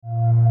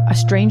a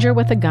stranger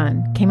with a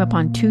gun came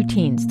upon two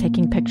teens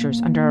taking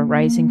pictures under a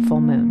rising full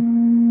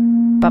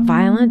moon. But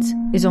violence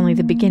is only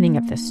the beginning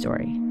of this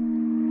story.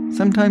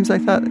 Sometimes I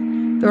thought,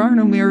 there are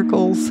no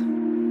miracles.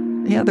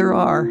 Yeah, there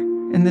are,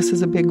 and this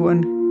is a big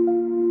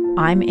one.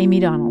 I'm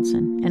Amy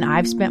Donaldson, and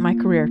I've spent my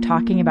career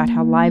talking about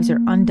how lives are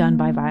undone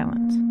by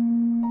violence.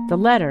 The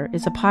Letter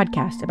is a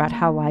podcast about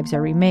how lives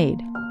are remade.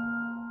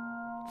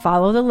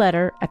 Follow The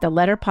Letter at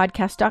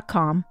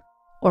theletterpodcast.com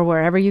or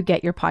wherever you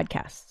get your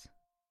podcasts.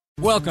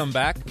 Welcome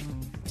back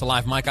to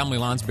Live Mike. I'm Lee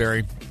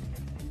Lonsberry.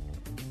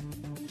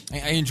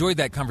 I enjoyed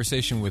that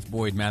conversation with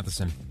Boyd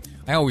Matheson.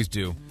 I always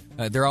do.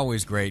 They're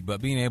always great, but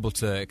being able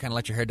to kind of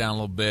let your hair down a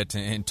little bit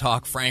and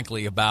talk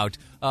frankly about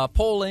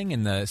polling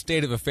and the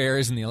state of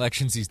affairs in the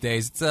elections these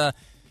days,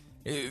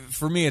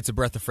 for me, it's a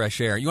breath of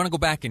fresh air. You want to go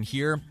back and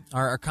hear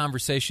our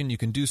conversation? You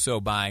can do so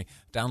by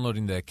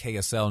downloading the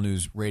KSL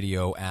News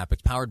Radio app.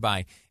 It's powered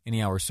by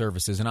Any Hour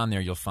Services, and on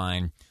there you'll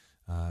find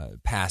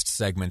past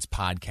segments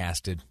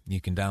podcasted.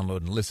 You can download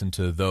and listen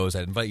to those.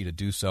 I'd invite you to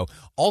do so.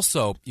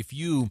 Also, if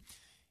you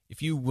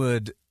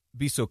would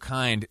be so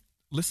kind,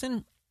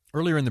 listen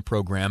earlier in the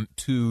program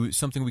to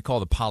something we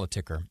call the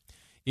Politicker.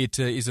 It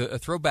is a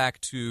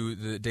throwback to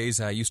the days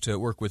I used to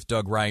work with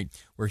Doug Wright,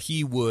 where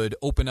he would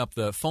open up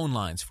the phone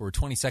lines for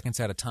 20 seconds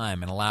at a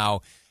time and allow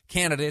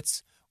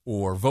candidates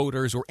or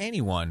voters or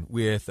anyone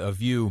with a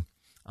view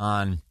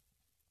on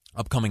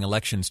upcoming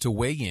elections to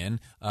weigh in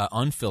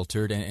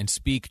unfiltered and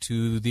speak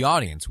to the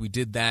audience. We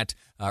did that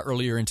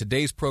earlier in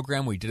today's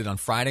program. We did it on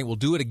Friday. We'll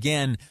do it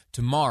again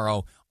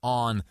tomorrow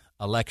on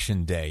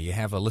Election Day. You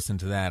have a listen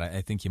to that.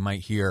 I think you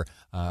might hear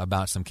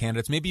about some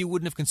candidates maybe you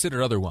wouldn't have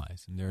considered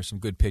otherwise, and there are some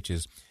good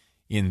pitches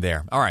in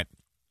there. All right.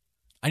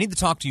 I need to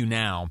talk to you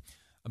now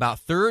about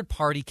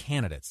third-party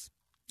candidates.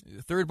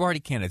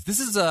 Third-party candidates. This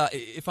is,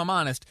 if I'm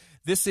honest,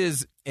 this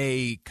is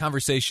a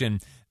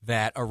conversation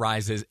that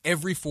arises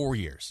every 4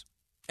 years.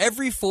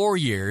 Every 4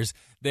 years,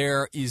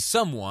 there is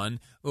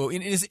someone who,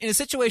 in a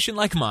situation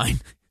like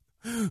mine,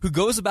 who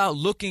goes about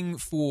looking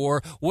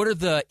for what are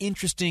the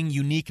interesting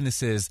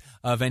uniquenesses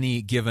of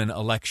any given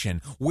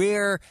election.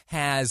 Where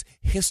has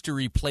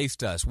history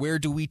placed us? Where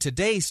do we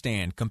today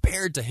stand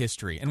compared to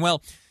history? And,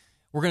 well,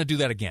 we're going to do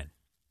that again,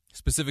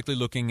 specifically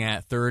looking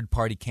at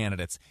third-party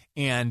candidates.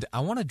 And I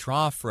want to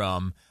draw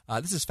from,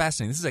 this is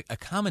fascinating, this is a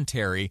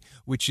commentary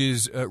which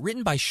is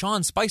written by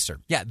Sean Spicer.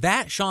 Yeah,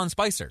 that Sean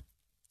Spicer.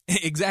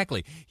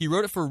 Exactly. He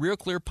wrote it for Real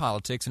Clear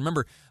Politics. And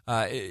remember,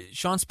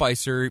 Sean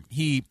Spicer,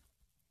 he's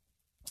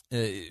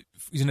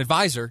an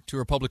advisor to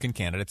Republican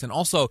candidates and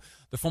also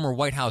the former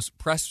White House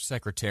press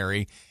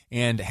secretary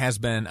and has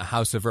been a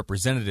House of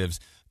Representatives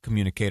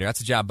communicator.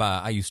 That's a job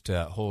I used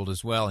to hold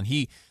as well. And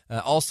he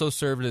also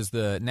served as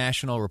the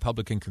National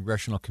Republican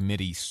Congressional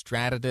Committee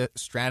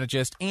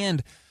strategist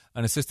and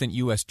an assistant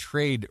U.S.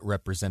 trade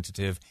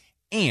representative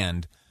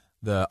and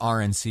the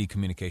RNC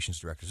communications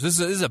director. So this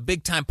is a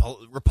big-time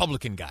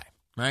Republican guy,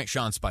 right?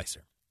 Sean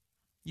Spicer.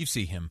 You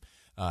see him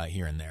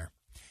here and there.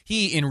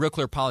 He, in Real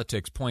Clear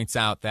Politics, points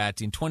out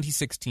that in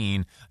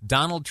 2016,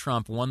 Donald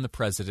Trump won the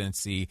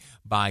presidency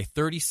by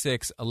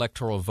 36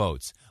 electoral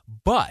votes,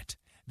 but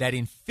that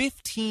in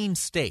 15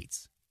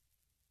 states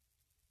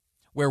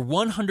where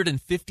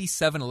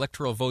 157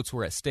 electoral votes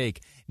were at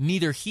stake,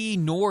 neither he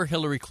nor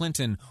Hillary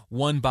Clinton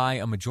won by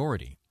a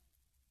majority.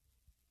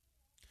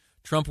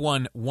 Trump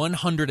won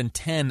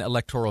 110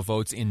 electoral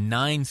votes in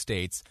 9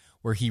 states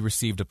where he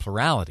received a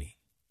plurality.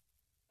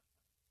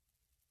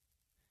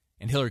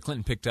 And Hillary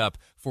Clinton picked up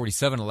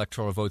 47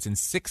 electoral votes in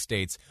 6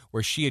 states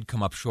where she had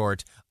come up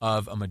short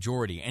of a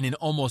majority. And in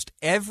almost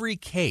every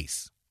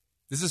case,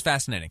 this is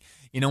fascinating,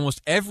 in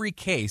almost every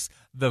case,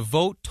 the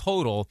vote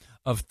total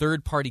of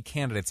third-party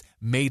candidates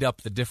made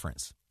up the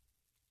difference.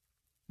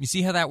 You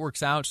see how that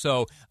works out?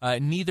 So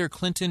neither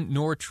Clinton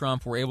nor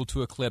Trump were able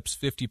to eclipse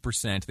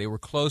 50%. They were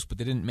close, but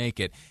they didn't make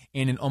it.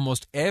 And in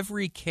almost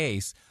every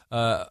case,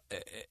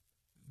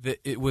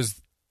 it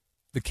was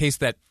the case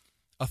that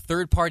a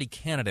third-party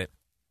candidate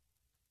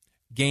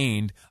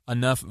gained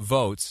enough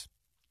votes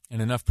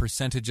and enough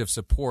percentage of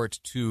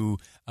support to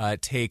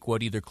take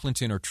what either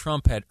Clinton or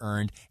Trump had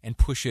earned and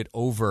push it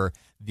over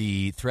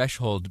the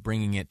threshold,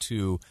 bringing it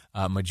to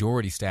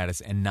majority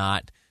status and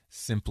not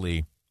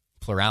simply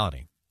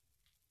plurality.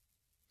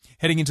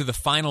 Heading into the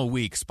final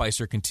week,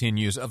 Spicer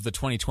continues, of the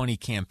 2020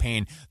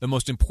 campaign, the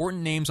most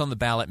important names on the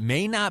ballot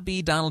may not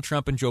be Donald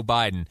Trump and Joe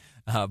Biden,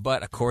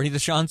 but according to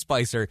Sean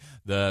Spicer,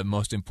 the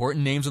most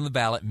important names on the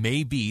ballot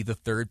may be the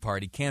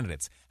third-party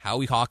candidates,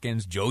 Howie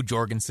Hawkins, Joe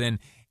Jorgensen,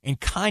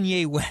 and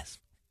Kanye West.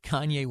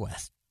 Kanye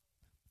West.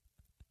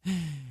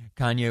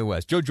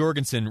 Joe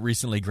Jorgensen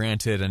recently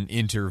granted an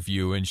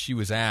interview, and she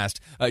was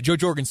asked, Joe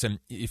Jorgensen,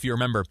 if you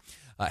remember,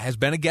 has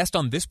been a guest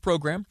on this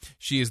program.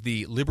 She is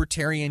the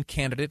Libertarian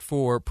candidate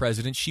for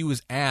president. She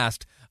was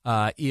asked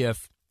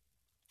if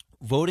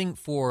voting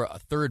for a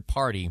third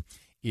party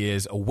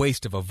is a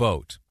waste of a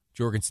vote.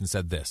 Jorgensen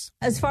said this.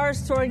 As far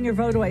as throwing your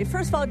vote away,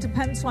 first of all, it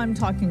depends who I'm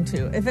talking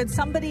to. If it's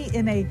somebody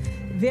in a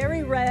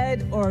very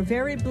red or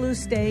very blue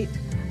state,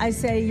 I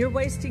say you're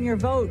wasting your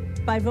vote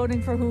by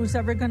voting for who's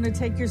ever going to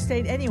take your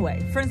state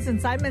anyway. For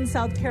instance, I'm in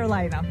South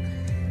Carolina.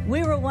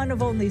 We were one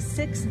of only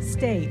 6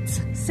 states,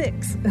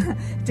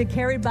 to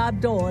carry Bob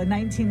Dole in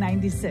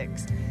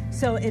 1996.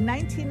 So in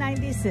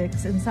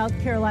 1996 in South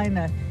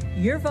Carolina,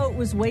 your vote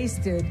was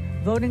wasted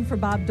voting for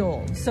Bob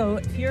Dole. So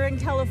if you're in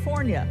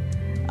California,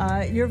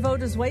 your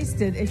vote is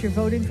wasted if you're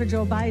voting for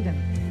Joe Biden.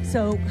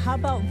 So how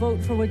about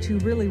vote for what you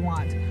really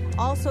want?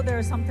 Also, there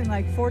are something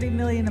like 40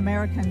 million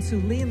Americans who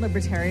lean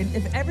libertarian.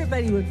 If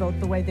everybody would vote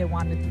the way they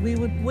wanted, we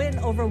would win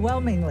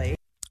overwhelmingly.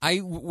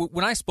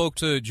 When I spoke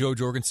to Jo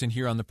Jorgensen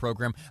here on the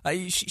program,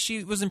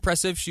 she was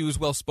impressive. She was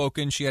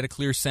well-spoken. She had a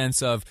clear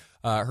sense of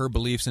her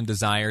beliefs and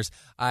desires.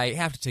 I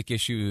have to take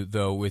issue,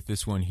 though, with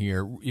this one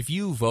here. If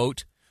you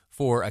vote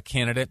for a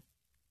candidate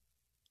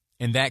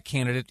and that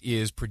candidate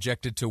is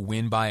projected to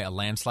win by a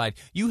landslide,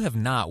 you have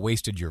not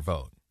wasted your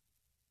vote.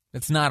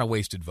 It's not a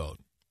wasted vote.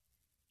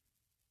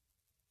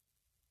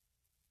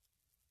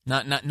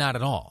 Not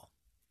at all.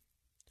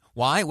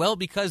 Why? Well,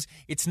 because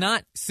it's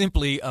not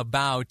simply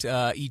about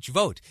each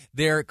vote.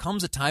 There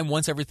comes a time,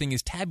 once everything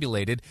is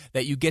tabulated,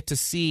 that you get to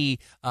see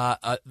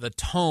the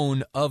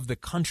tone of the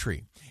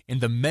country and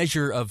the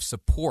measure of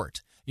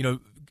support.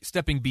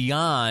 Stepping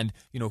beyond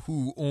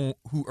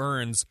who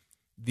earns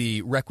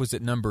the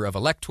requisite number of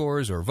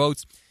electors or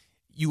votes.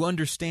 You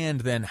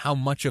understand then how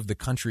much of the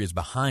country is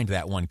behind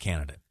that one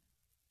candidate.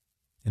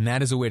 And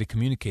that is a way to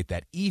communicate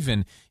that,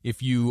 even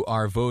if you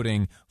are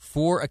voting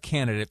for a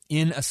candidate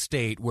in a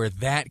state where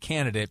that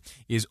candidate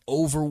is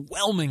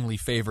overwhelmingly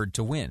favored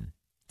to win.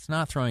 It's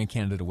not throwing a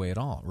candidate away at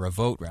all, or a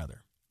vote,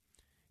 rather.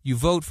 You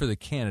vote for the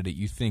candidate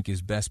you think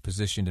is best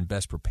positioned and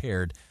best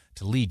prepared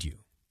to lead you.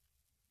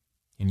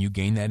 And you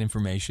gain that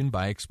information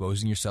by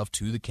exposing yourself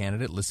to the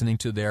candidate, listening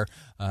to their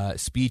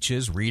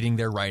speeches, reading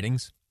their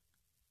writings.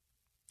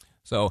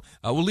 So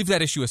we'll leave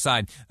that issue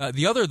aside.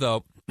 The other,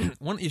 though,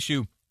 one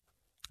issue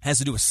has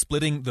to do with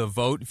splitting the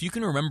vote. If you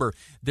can remember,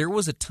 there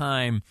was a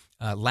time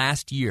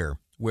last year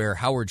where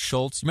Howard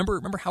Schultz,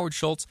 remember Howard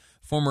Schultz,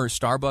 former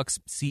Starbucks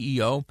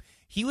CEO?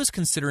 He was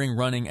considering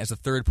running as a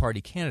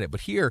third-party candidate.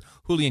 But here,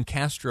 Julian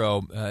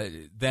Castro,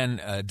 then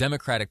a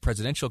Democratic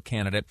presidential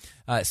candidate,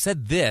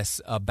 said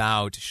this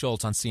about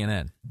Schultz on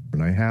CNN.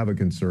 And I have a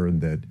concern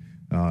that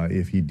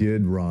if he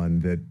did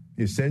run, that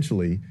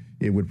essentially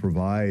it would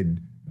provide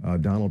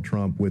Donald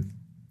Trump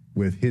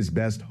with his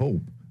best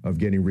hope of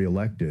getting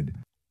reelected.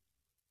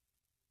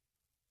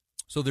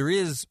 So there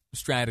is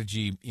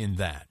strategy in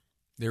that.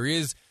 There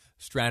is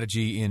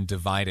strategy in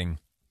dividing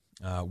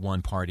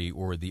one party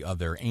or the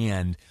other,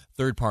 and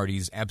third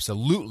parties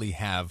absolutely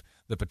have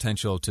the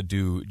potential to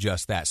do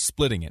just that,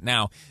 splitting it.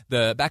 Now,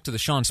 back to the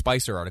Sean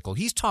Spicer article,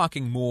 he's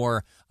talking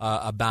more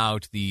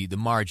about the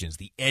margins,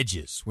 the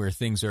edges, where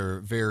things are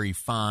very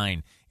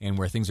fine and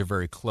where things are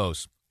very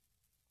close.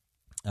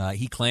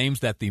 He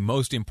claims that the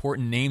most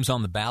important names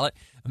on the ballot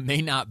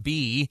may not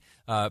be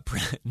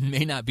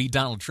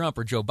Donald Trump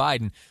or Joe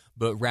Biden,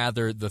 but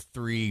rather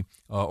three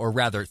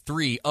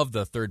of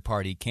the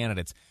third-party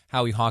candidates: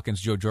 Howie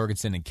Hawkins, Jo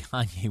Jorgensen, and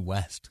Kanye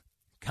West.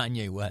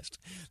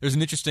 There's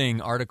an interesting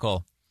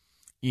article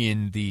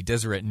in the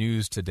Deseret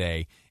News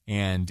today,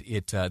 and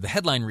the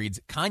headline reads,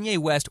 "Kanye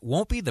West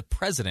won't be the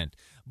president,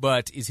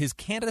 but is his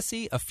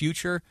candidacy a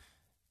future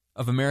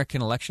of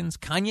American elections?"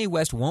 Kanye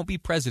West won't be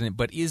president,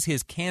 but is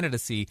his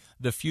candidacy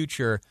the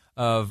future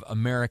of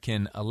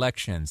American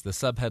elections? The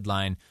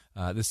subheadline,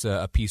 this is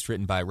a piece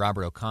written by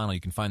Robert O'Connell. You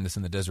can find this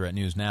in the Deseret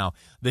News now.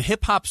 "The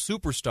hip-hop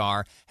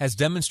superstar has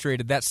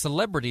demonstrated that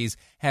celebrities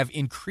have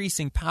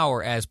increasing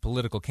power as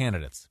political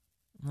candidates."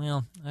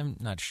 Well, I'm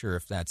not sure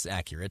if that's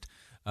accurate,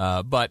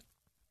 but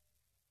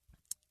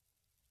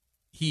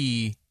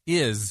he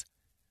is,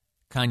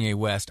 Kanye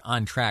West,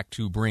 on track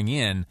to bring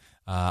in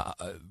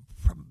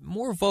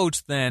more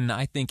votes than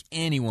I think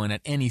anyone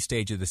at any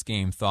stage of this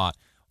game thought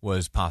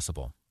was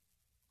possible.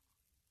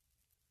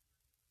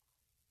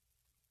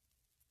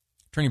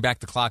 Turning back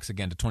the clocks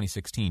again to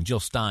 2016, Jill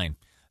Stein,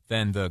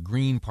 then the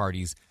Green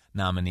Party's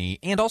nominee,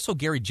 and also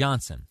Gary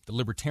Johnson, the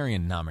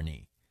Libertarian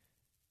nominee.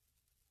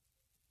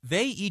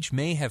 They each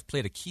may have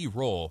played a key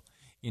role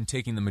in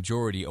taking the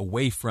majority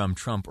away from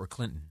Trump or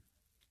Clinton.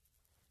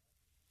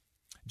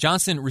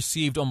 Johnson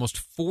received almost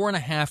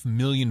 4.5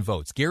 million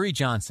votes. Gary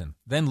Johnson,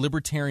 then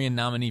Libertarian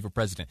nominee for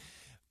president,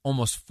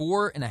 almost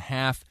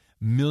 4.5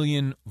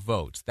 million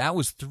votes. That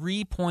was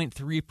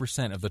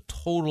 3.3% of the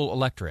total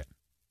electorate.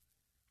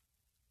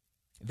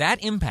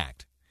 That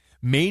impact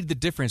made the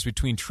difference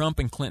between Trump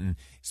and Clinton,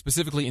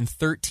 specifically in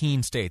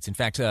 13 states. In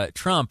fact,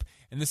 Trump,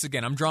 and this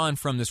again, I'm drawing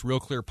from this Real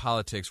Clear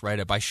Politics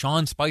write-up by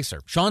Sean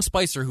Spicer. Sean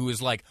Spicer, who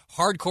is like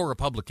hardcore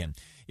Republican,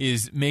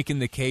 is making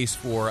the case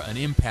for an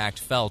impact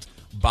felt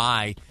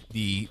by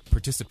the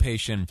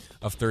participation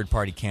of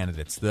third-party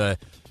candidates.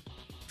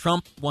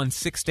 Trump won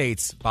 6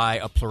 states by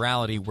a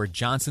plurality where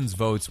Johnson's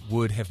votes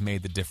would have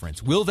made the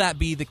difference. Will that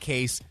be the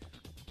case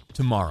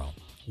tomorrow?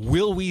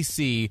 Will we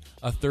see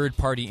a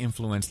third-party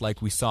influence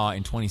like we saw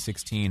in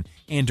 2016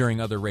 and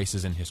during other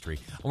races in history?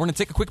 I want to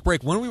take a quick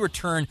break. When we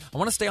return, I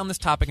want to stay on this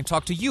topic and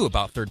talk to you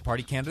about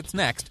third-party candidates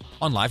next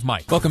on Live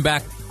Mike. Welcome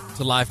back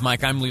to Live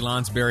Mike. I'm Lee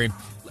Lonsberry.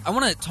 I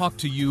want to talk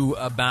to you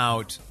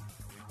about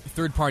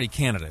third-party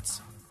candidates.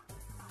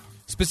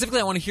 Specifically,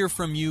 I want to hear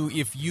from you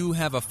if you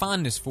have a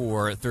fondness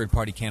for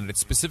third-party candidates,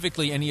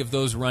 specifically any of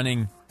those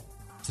running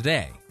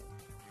today.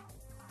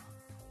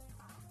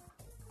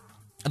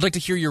 I'd like to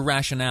hear your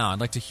rationale. I'd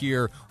like to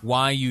hear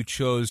why you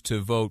chose to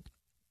vote,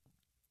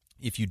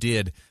 if you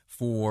did,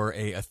 for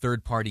a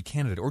third-party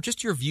candidate, or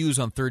just your views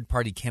on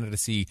third-party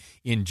candidacy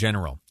in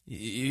general.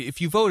 If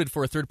you voted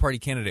for a third-party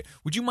candidate,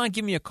 would you mind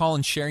giving me a call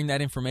and sharing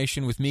that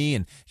information with me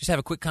and just have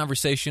a quick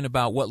conversation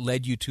about what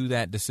led you to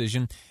that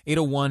decision?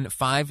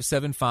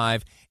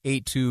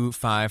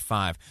 801-575-8255.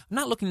 I'm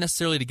not looking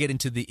necessarily to get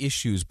into the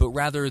issues, but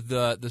rather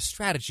the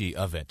strategy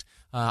of it.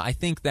 I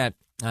think that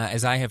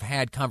as I have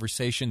had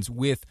conversations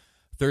with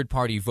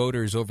third-party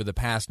voters over the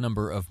past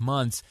number of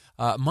months,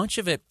 much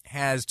of it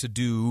has to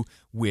do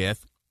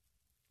with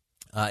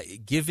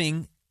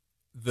giving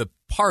the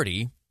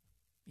party,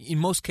 in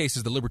most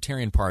cases the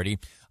Libertarian Party,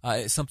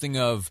 something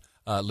of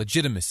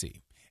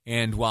legitimacy.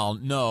 And while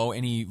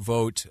any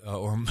vote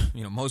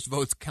most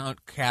votes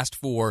cast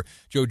for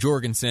Jo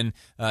Jorgensen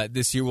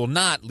this year will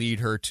not lead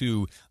her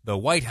to the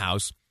White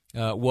House,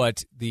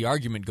 what the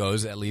argument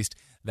goes, at least,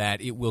 that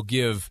it will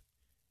give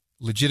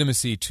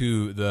legitimacy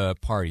to the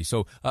party.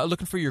 So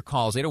looking for your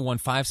calls,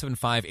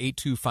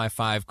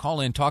 801-575-8255.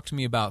 Call in, talk to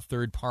me about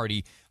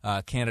third-party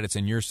candidates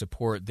and your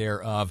support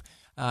thereof.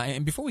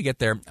 And before we get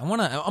there, I'm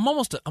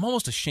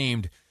almost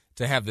ashamed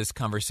to have this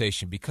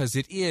conversation because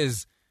it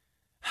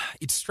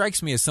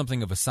strikes me as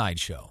something of a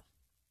sideshow.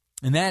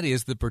 And that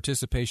is the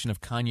participation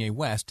of Kanye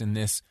West in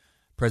this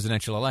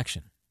presidential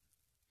election.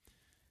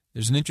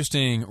 There's an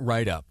interesting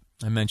write-up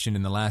I mentioned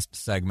in the last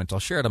segment. I'll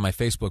share it on my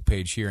Facebook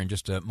page here in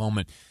just a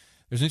moment.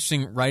 There's an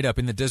interesting write-up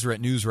in the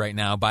Deseret News right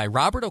now by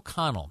Robert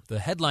O'Connell. The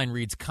headline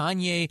reads,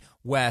 Kanye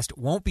West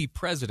won't be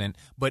president,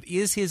 but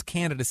is his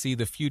candidacy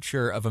the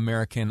future of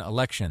American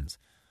elections?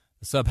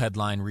 The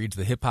subheadline reads,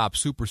 the hip-hop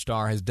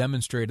superstar has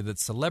demonstrated that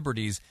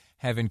celebrities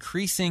have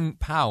increasing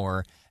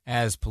power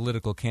as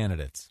political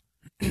candidates.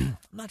 I'm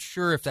not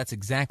sure if that's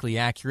exactly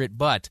accurate,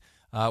 but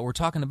we're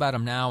talking about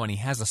him now, and he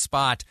has a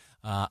spot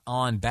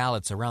on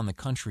ballots around the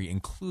country,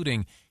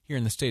 including here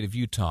in the state of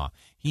Utah.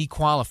 He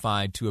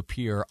qualified to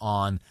appear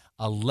on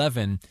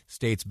 11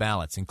 states'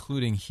 ballots,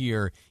 including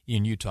here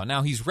in Utah.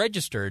 Now, he's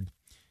registered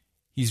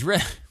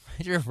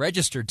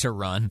to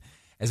run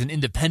as an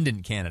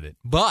independent candidate.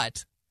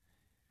 But,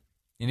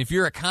 and if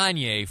you're a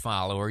Kanye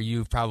follower,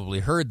 you've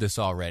probably heard this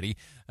already,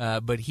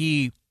 but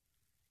he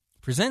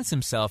presents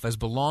himself as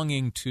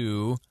belonging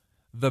to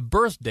the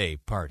birthday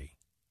party.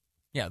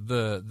 Yeah,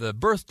 the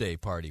birthday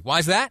party. Why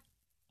is that?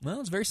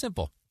 Well, it's very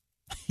simple.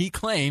 He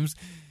claims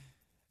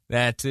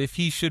that if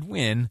he should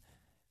win,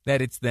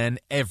 that it's then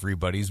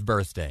everybody's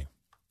birthday.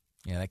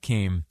 Yeah, that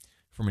came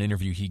from an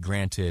interview he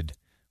granted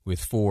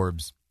with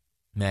Forbes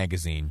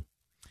magazine.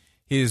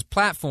 His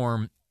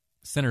platform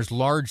centers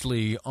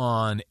largely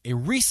on a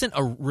recent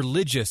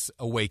religious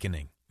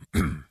awakening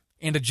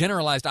and a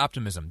generalized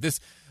optimism. This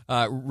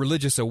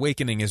religious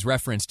awakening is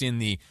referenced in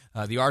the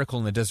article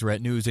in the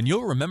Deseret News, and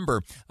you'll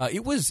remember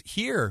it was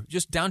here,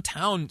 just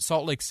downtown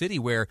Salt Lake City,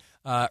 where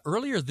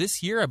earlier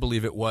this year, I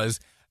believe it was,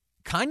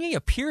 Kanye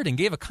appeared and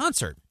gave a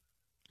concert,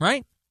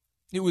 right?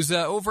 It was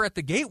over at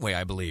the Gateway,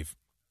 I believe.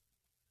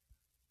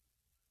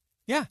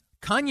 Yeah,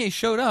 Kanye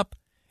showed up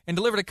and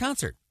delivered a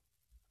concert.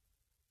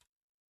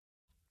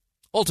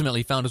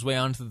 Ultimately found his way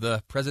onto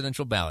the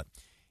presidential ballot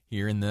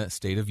here in the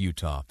state of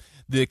Utah.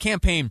 The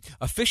campaign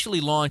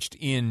officially launched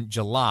in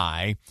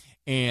July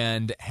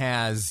and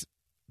has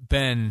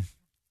been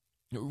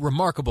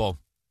remarkable,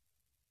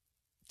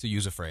 to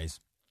use a phrase,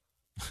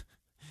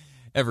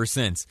 ever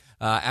since.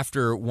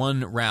 After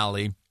one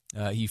rally,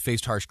 he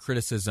faced harsh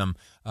criticism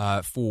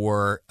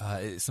for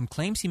some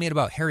claims he made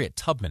about Harriet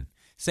Tubman,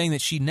 saying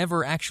that she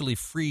never actually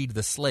freed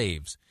the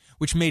slaves,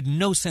 which made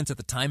no sense at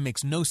the time,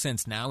 makes no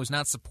sense now, is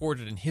not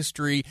supported in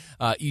history,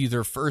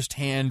 either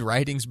first-hand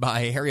writings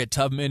by Harriet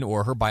Tubman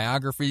or her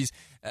biographers.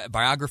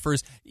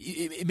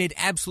 It made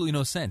absolutely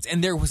no sense,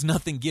 and there was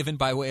nothing given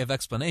by way of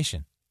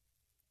explanation.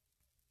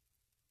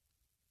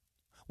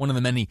 One of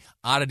the many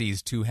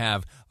oddities to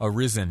have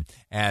arisen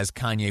as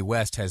Kanye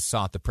West has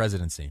sought the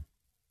presidency.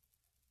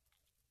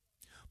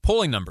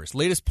 Polling numbers,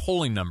 latest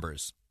polling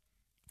numbers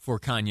for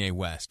Kanye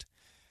West.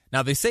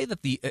 Now, they say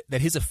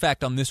that his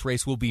effect on this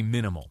race will be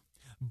minimal,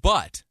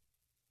 but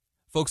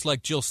folks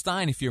like Jill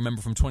Stein, if you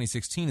remember from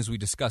 2016 as we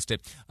discussed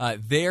it,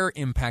 their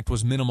impact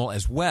was minimal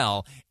as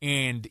well,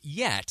 and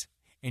yet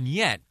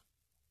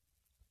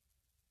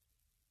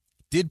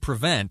did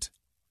prevent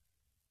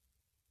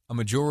a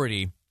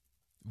majority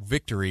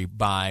victory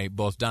by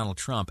both Donald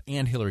Trump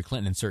and Hillary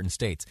Clinton in certain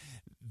states.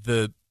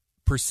 The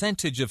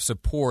percentage of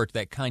support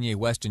that Kanye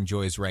West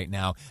enjoys right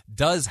now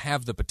does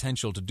have the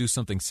potential to do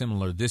something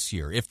similar this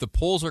year. If the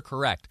polls are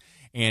correct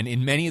And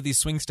in many of these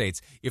swing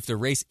states, if the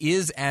race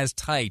is as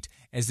tight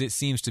as it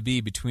seems to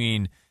be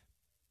between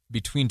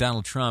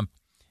Donald Trump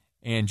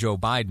and Joe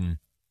Biden,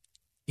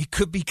 it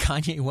could be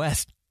Kanye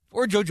West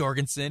or Joe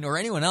Jorgensen or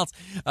anyone else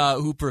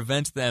who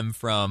prevents them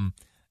from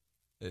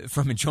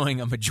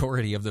enjoying a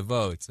majority of the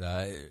votes,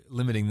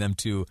 limiting them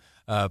to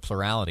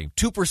plurality.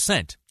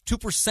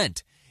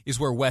 2% is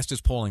where West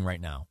is polling right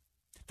now.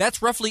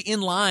 That's roughly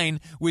in line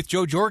with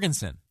Joe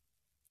Jorgensen.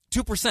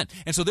 2%.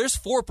 And so there's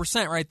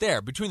 4% right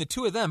there. Between the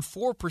two of them,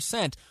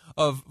 4%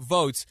 of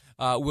votes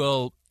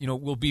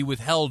will be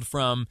withheld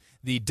from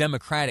the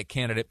Democratic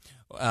candidate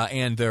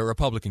and the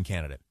Republican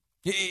candidate.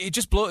 It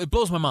just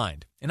blows my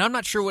mind. And I'm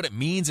not sure what it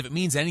means. If it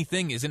means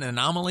anything, is it an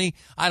anomaly?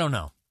 I don't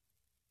know.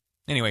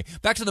 Anyway,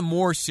 back to the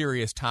more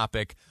serious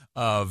topic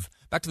of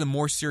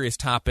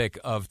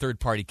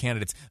third-party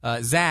candidates.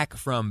 Zach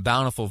from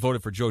Bountiful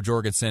voted for Joe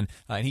Jorgensen,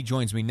 and he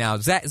joins me now.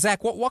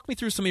 Zach, walk me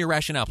through some of your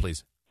rationale,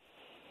 please.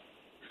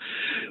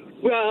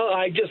 Well,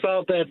 I just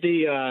felt that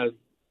the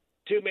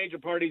two major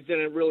parties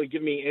didn't really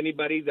give me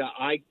anybody that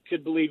I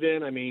could believe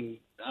in. I mean,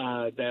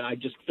 that I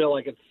just feel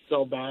like it's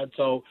so bad.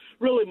 So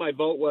really my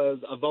vote was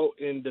a vote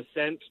in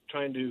dissent,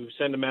 trying to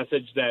send a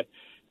message that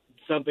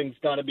something's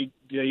got to be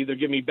either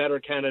give me better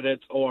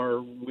candidates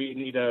or we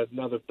need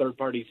another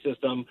third-party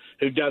system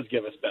who does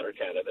give us better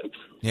candidates.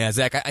 Yeah,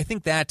 Zach, I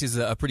think that is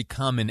a pretty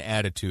common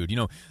attitude.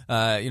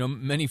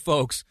 Many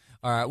folks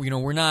are,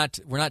 we're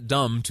not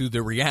dumb to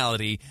the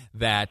reality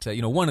that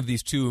one of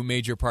these two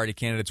major party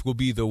candidates will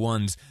be the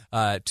ones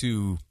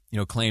to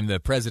claim the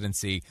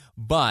presidency.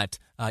 But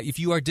if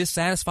you are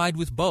dissatisfied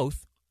with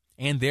both,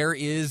 and there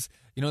is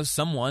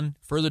someone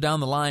further down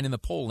the line in the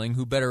polling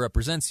who better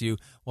represents you,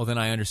 well, then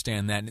I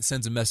understand that, and it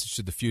sends a message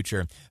to the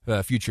future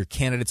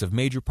candidates of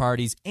major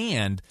parties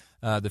and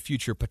the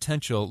future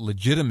potential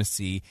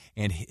legitimacy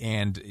and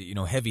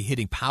heavy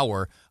hitting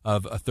power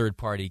of a third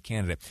party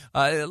candidate.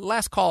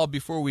 Last call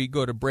before we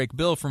go to break.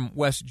 Bill from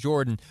West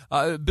Jordan.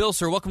 Bill,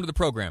 sir, welcome to the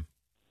program.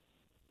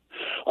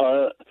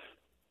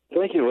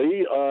 Thank you,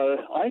 Lee.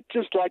 I'd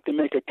just like to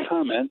make a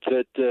comment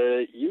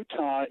that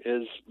Utah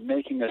is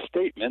making a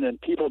statement, and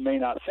people may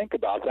not think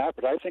about that,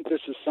 but I think this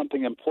is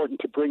something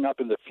important to bring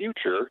up in the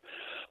future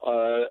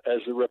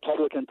as the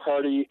Republican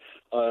Party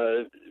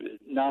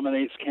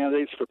nominates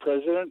candidates for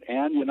president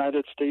and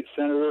United States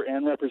senator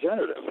and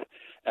representative.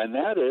 And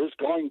that is,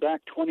 going back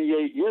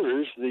 28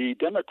 years, the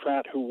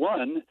Democrat who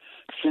won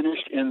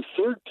finished in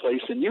third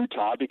place in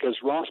Utah because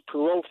Ross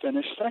Perot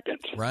finished second.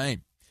 Right.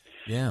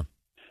 Yeah.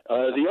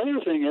 The other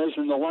thing is,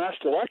 in the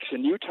last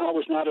election, Utah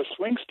was not a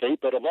swing state,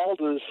 but of all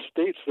the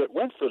states that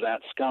went for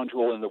that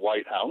scoundrel in the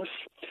White House,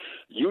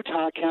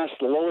 Utah cast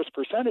the lowest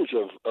percentage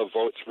of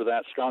votes for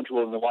that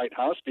scoundrel in the White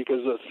House because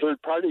the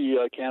third-party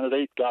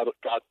candidate got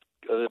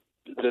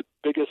the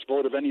biggest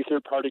vote of any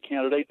third-party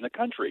candidate in the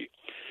country.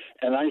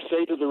 And I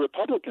say to the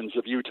Republicans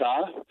of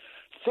Utah,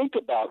 think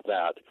about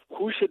that.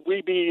 Who should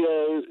we be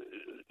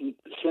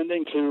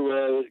sending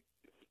to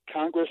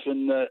Congress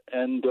and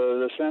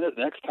the Senate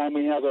next time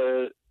we have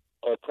a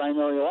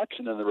primary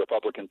election in the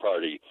Republican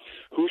Party?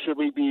 Who should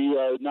we be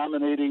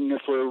nominating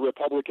for a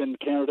Republican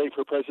candidate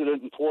for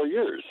president in 4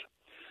 years?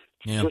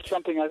 Yeah. Just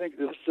something I think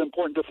is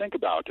important to think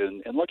about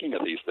in looking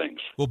at these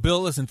things. Well,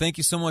 Bill, listen, thank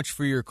you so much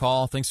for your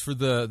call. Thanks for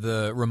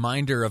the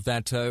reminder of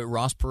that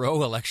Ross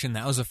Perot election.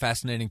 That was a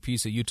fascinating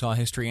piece of Utah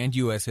history and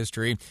U.S.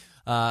 history.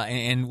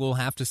 And we'll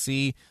have to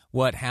see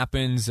what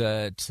happens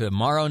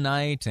tomorrow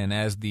night, and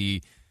as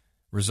the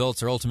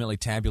results are ultimately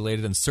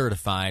tabulated and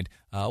certified,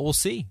 we'll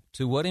see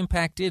to what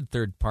impact did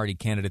third-party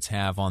candidates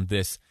have on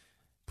this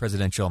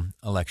presidential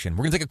election.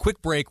 We're going to take a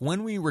quick break.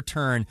 When we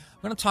return,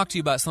 I'm going to talk to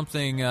you about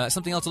something else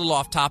a little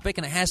off topic,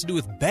 and it has to do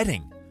with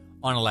betting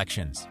on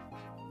elections.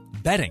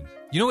 Betting.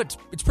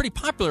 It's pretty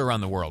popular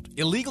around the world.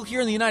 Illegal here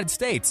in the United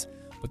States,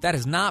 but that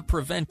has not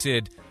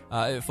prevented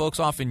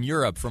folks off in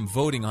Europe from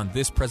voting on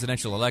this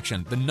presidential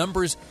election. The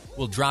numbers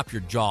will drop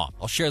your jaw.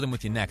 I'll share them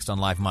with you next on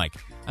Live Mike.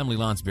 I'm Lee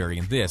Lonsberry,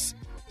 and this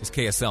is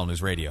KSL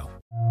News Radio.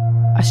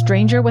 A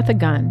stranger with a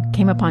gun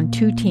came upon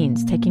two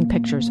teens taking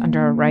pictures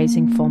under a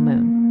rising full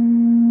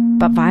moon.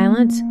 But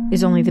violence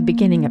is only the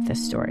beginning of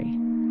this story.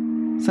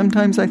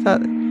 Sometimes I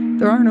thought,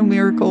 there are no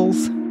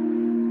miracles.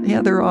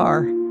 Yeah, there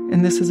are,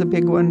 and this is a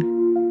big one.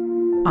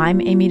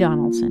 I'm Amy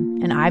Donaldson,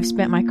 and I've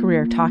spent my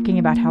career talking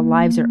about how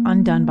lives are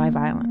undone by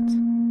violence.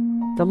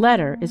 The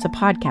Letter is a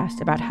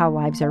podcast about how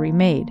lives are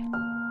remade.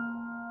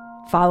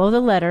 Follow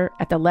The Letter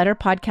at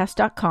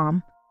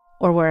theletterpodcast.com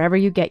or wherever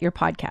you get your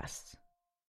podcasts.